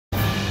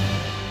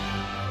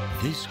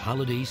This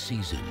holiday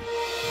season,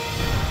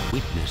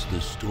 witness the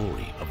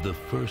story of the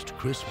first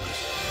Christmas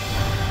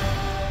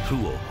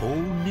through a whole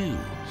new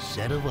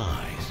set of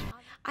eyes.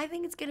 I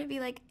think it's gonna be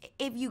like,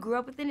 if you grew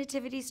up with the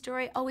Nativity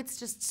story, oh, it's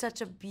just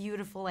such a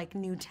beautiful, like,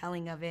 new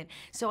telling of it.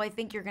 So I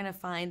think you're gonna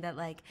find that,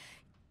 like,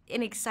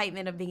 an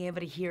excitement of being able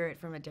to hear it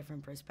from a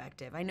different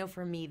perspective. I know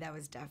for me, that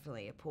was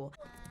definitely a pull.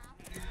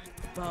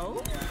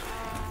 Bo?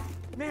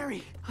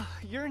 Mary,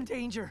 you're in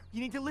danger. You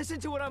need to listen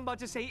to what I'm about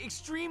to say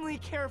extremely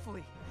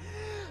carefully.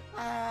 You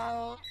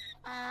ever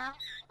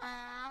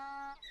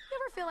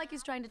feel like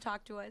he's trying to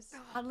talk to us?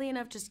 Oddly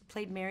enough, just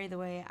played Mary the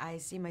way I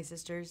see my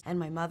sisters and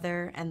my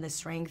mother, and the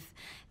strength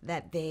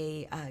that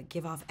they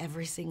give off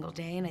every single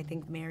day. And I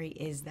think Mary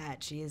is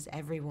that. She is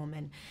every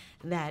woman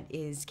that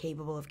is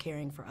capable of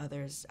caring for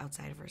others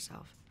outside of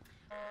herself.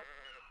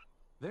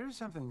 There's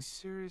something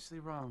seriously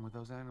wrong with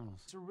those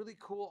animals. It's a really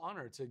cool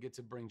honor to get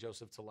to bring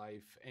Joseph to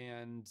life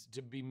and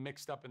to be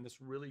mixed up in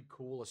this really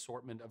cool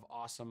assortment of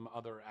awesome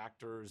other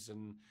actors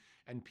and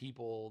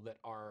people that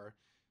are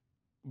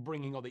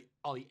bringing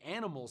all the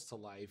animals to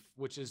life,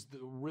 which is the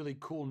really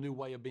cool new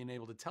way of being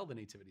able to tell the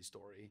Nativity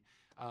story.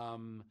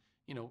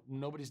 You know,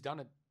 nobody's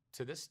done it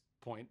to this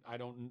point, I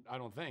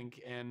don't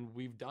think, and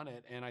we've done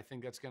it, and I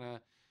think that's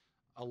gonna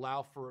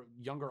allow for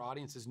younger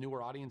audiences,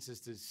 newer audiences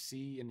to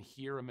see and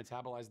hear and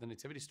metabolize the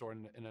Nativity story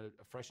in a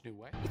fresh new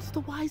way. It's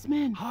the wise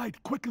men.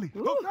 Hide quickly.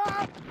 Look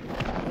out!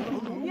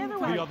 The other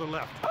way. The other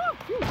left.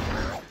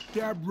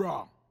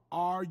 Deborah,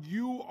 are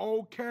you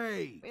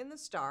okay? In The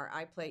Star,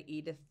 I play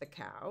Edith the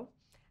cow,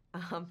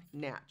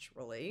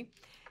 naturally.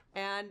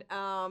 And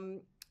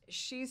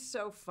she's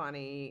so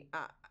funny.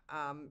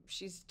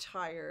 She's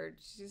tired.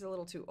 She's a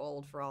little too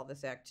old for all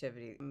this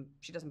activity.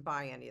 She doesn't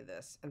buy any of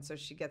this. And so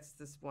she gets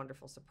this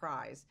wonderful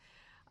surprise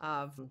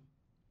of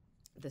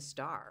The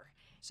Star.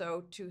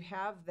 So to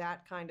have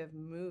that kind of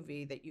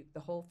movie that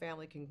the whole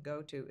family can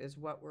go to is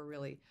what we're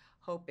really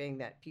hoping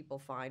that people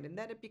find, and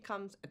that it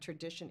becomes a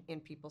tradition in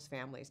people's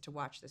families to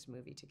watch this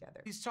movie together.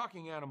 These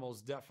talking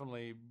animals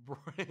definitely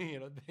bring,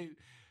 you know,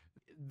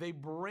 they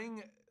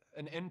bring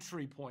an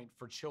entry point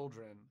for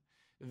children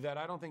that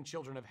I don't think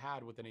children have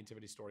had with the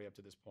Nativity story up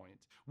to this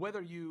point.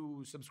 Whether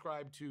you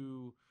subscribe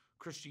to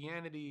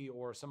Christianity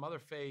or some other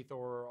faith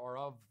or are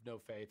of no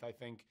faith, I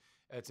think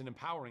it's an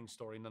empowering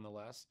story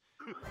nonetheless.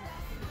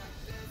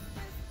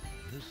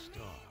 The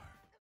Star.